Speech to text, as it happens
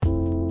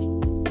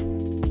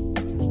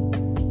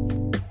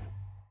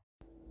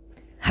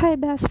Hi,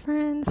 best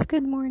friends.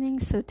 Good morning.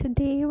 So,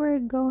 today we're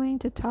going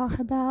to talk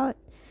about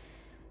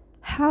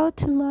how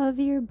to love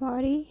your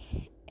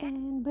body.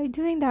 And by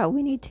doing that,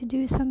 we need to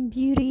do some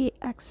beauty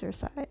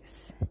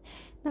exercise.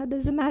 Now, it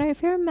doesn't matter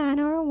if you're a man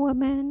or a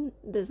woman,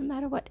 it doesn't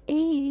matter what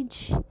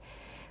age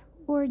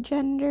or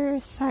gender,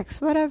 sex,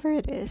 whatever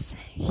it is.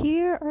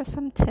 Here are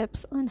some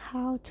tips on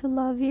how to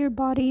love your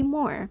body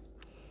more.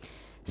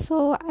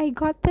 So, I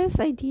got this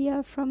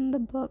idea from the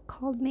book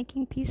called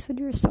Making Peace with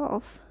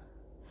Yourself.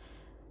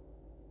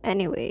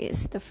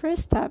 Anyways, the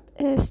first step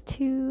is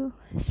to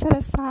set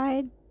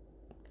aside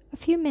a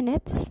few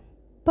minutes,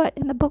 but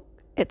in the book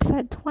it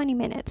said 20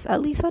 minutes. At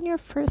least on your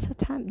first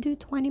attempt, do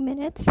 20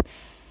 minutes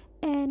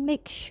and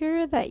make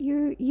sure that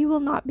you will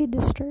not be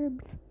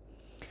disturbed.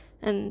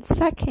 And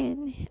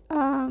second,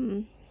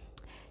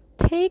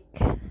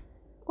 take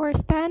or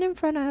stand in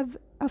front of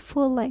a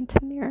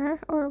full-length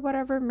mirror or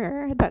whatever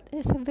mirror that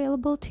is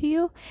available to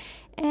you,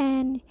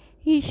 and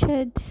you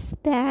should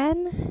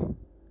stand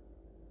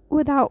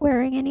without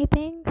wearing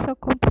anything, so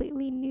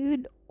completely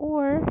nude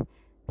or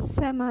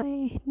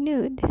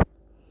semi-nude.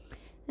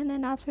 And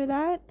then after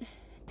that,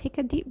 take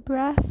a deep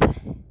breath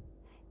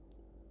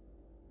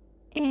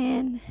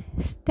and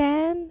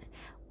stand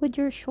with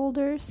your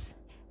shoulders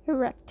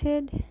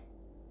erected,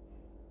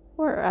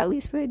 or at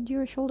least with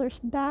your shoulders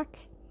back,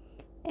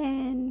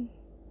 and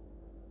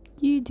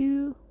you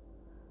do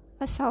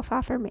a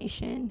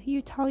self-affirmation.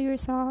 You tell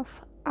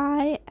yourself,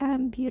 I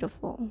am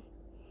beautiful.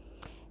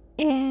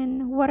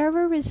 And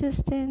whatever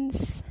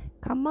resistance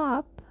come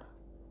up,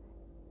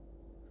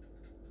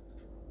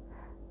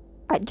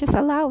 I just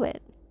allow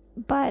it,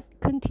 but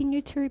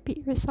continue to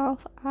repeat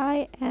yourself,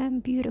 I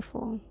am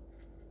beautiful.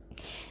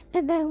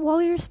 And then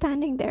while you're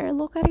standing there,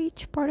 look at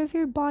each part of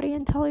your body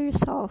and tell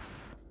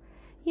yourself,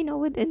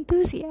 with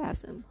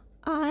enthusiasm,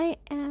 I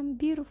am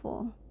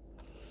beautiful.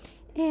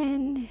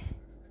 And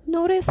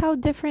notice how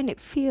different it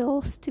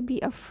feels to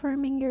be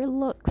affirming your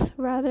looks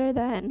rather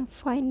than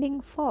finding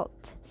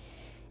fault.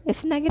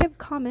 If negative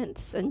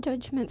comments and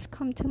judgments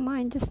come to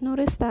mind, just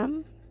notice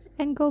them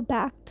and go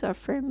back to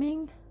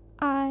affirming,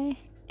 I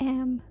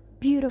am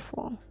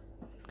beautiful.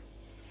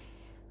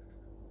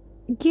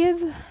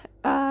 Give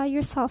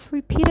yourself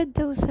repeated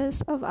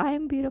doses of I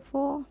am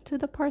beautiful to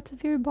the parts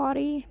of your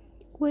body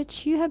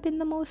which you have been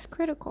the most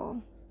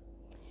critical.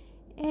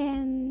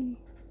 And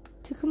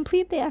to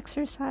complete the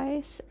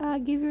exercise,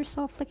 give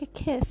yourself like a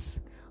kiss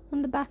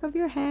on the back of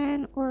your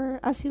hand, or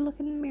as you look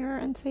in the mirror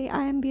and say,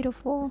 I am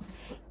beautiful.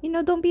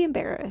 Don't be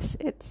embarrassed.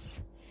 It's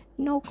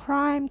no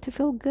crime to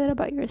feel good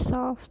about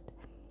yourself.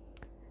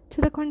 To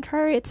the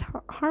contrary, it's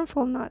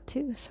harmful not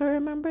to. So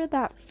remember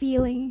that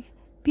feeling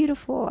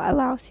beautiful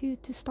allows you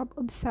to stop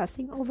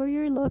obsessing over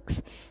your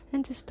looks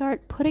and to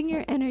start putting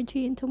your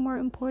energy into more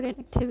important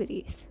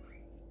activities.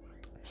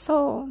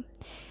 So,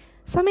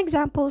 some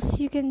examples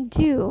you can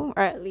do,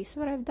 or at least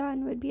what I've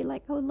done, would be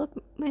like I would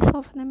look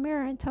myself in the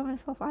mirror and tell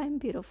myself I am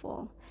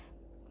beautiful.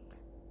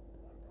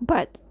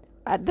 But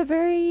at the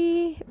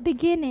very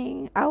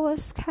beginning, I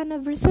was kind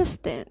of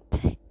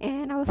resistant,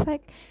 and I was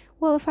like,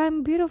 well, if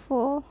I'm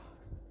beautiful,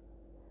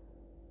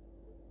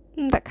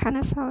 that kind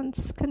of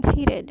sounds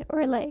conceited,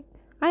 or like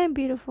I am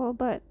beautiful,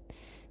 but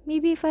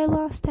maybe if I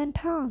lost 10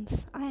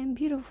 pounds, I am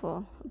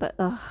beautiful. But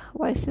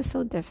why is this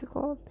so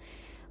difficult?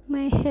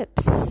 My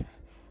hips,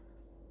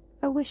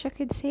 I wish I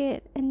could say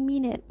it and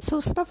mean it. So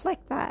stuff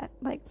like that,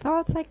 like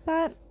thoughts like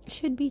that,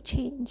 should be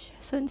changed.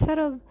 So instead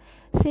of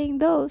saying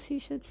those, you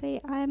should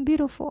say, I am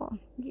beautiful.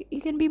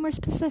 You can be more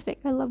specific.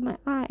 I love my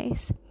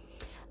eyes.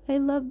 I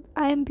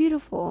am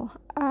beautiful.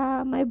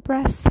 My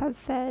breasts have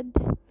fed.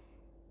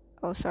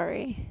 Oh,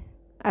 sorry.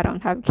 I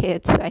don't have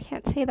kids, so I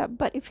can't say that.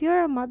 But if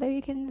you're a mother,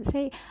 you can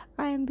say,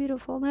 I am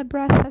beautiful. My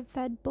breasts have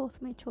fed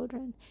both my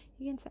children.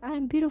 You can say, I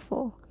am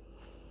beautiful.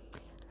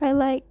 I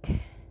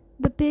like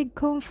the big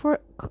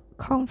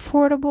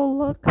comfortable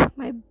look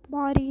my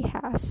body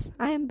has.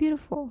 I am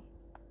beautiful.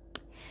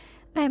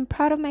 I am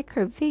proud of my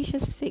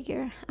curvaceous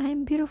figure. I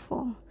am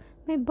beautiful.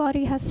 My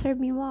body has served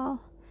me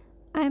well.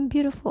 I am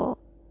beautiful,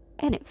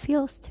 and it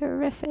feels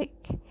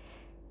terrific.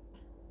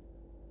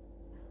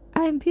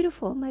 I am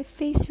beautiful. My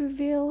face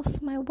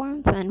reveals my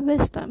warmth and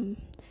wisdom.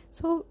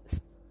 So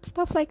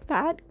stuff like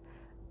that.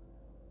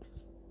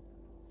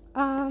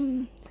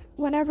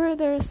 Whenever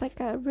there's like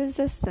a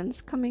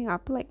resistance coming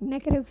up, like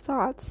negative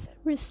thoughts,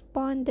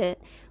 respond it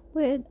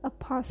with a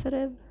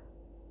positive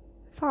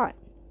thought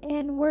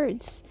and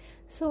words.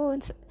 So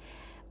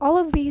all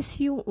of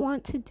these, you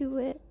want to do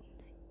it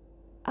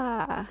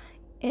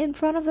in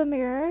front of the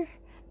mirror,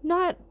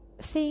 not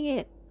saying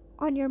it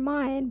on your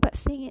mind, but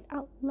saying it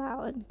out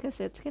loud, because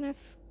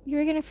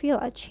you're gonna feel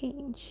a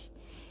change,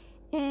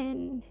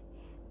 and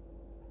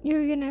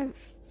you're gonna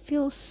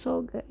feel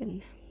so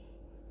good.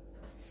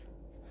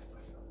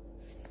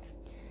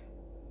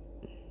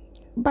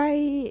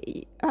 By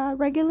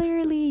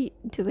regularly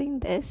doing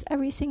this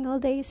every single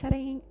day,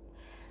 setting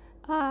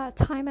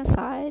time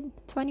aside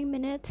 20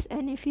 minutes,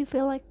 and if you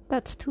feel like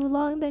that's too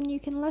long, then you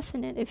can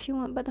lessen it if you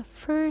want. But the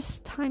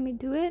first time you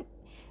do it,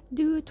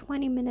 do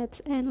 20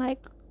 minutes and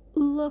like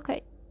look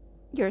at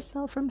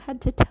yourself from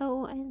head to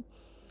toe and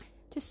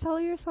just tell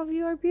yourself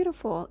you are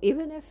beautiful.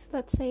 Even if,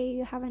 let's say,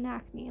 you have an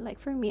acne. Like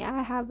for me,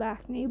 I have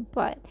acne,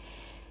 but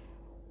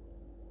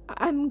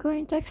I'm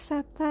going to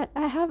accept that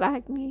I have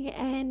acne,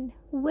 and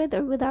with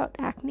or without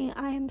acne,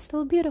 I am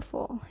still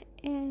beautiful.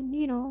 And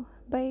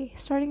by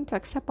starting to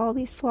accept all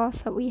these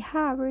flaws that we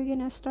have, we're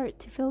gonna start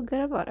to feel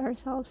good about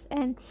ourselves,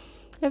 and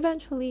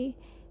eventually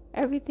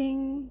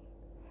everything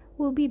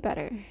will be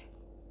better,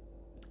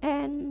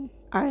 and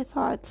our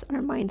thoughts,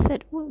 our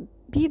mindset will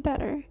be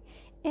better,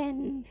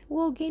 and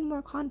we'll gain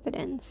more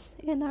confidence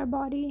in our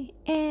body,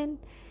 and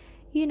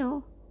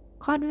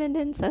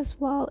confidence as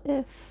well,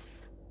 if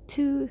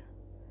to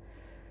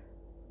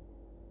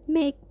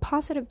make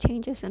positive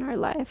changes in our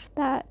life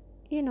that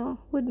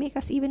would make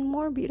us even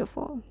more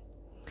beautiful.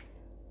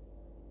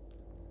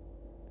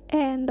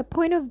 And the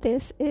point of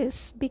this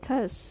is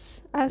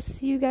because,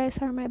 as you guys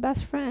are my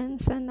best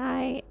friends and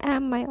I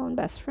am my own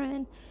best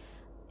friend,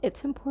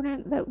 it's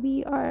important that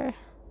we are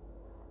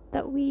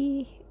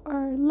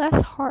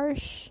less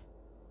harsh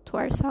to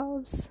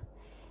ourselves,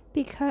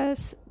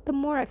 because the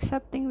more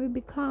accepting we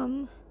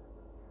become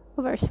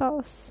of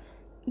ourselves,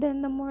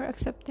 then the more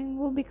accepting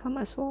we'll become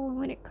as well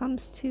when it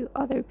comes to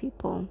other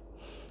people.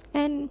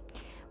 And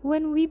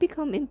when we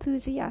become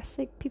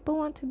enthusiastic, people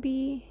want to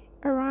be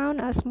around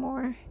us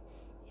more.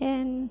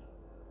 And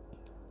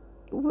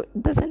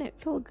doesn't it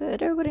feel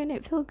good, or wouldn't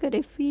it feel good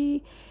if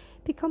we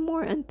become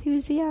more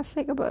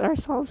enthusiastic about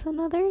ourselves and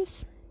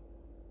others?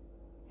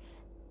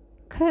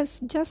 Because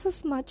just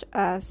as much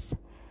as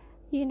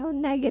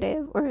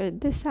negative or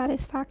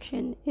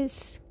dissatisfaction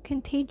is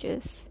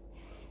contagious,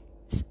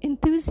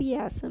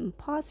 enthusiasm,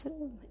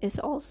 positive, is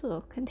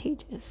also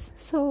contagious.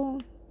 So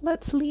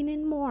let's lean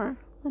in more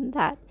on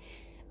that.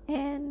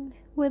 And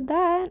with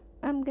that,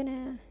 I'm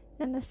gonna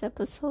end this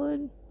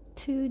episode.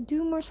 To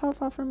do more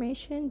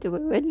self-affirmation, do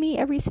it with me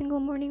every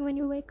single morning when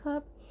you wake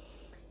up.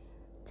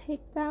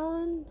 Take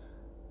down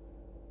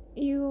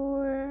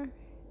your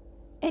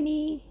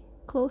any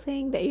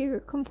clothing that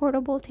you're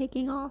comfortable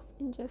taking off,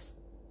 and just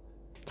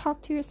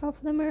talk to yourself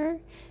in the mirror.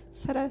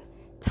 Set a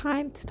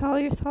time to tell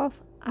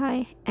yourself,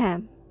 I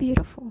am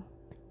beautiful.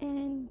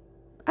 And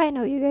I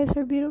know you guys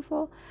are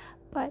beautiful,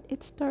 but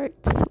it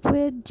starts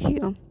with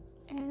you.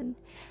 And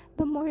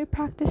the more you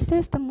practice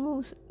this, the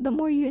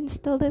more you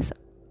instill this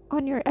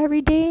on your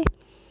everyday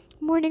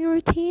morning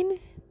routine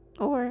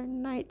or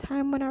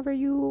nighttime, whenever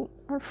you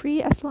are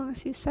free, as long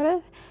as you set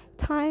a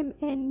time,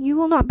 and you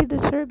will not be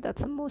disturbed.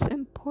 That's the most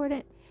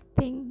important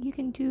thing you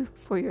can do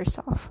for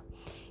yourself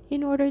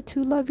in order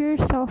to love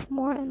yourself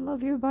more and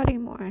love your body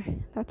more.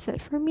 That's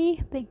it for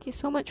me. Thank you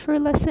so much for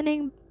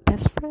listening,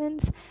 best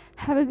friends.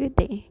 Have a good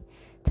day.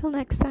 Till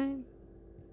next time.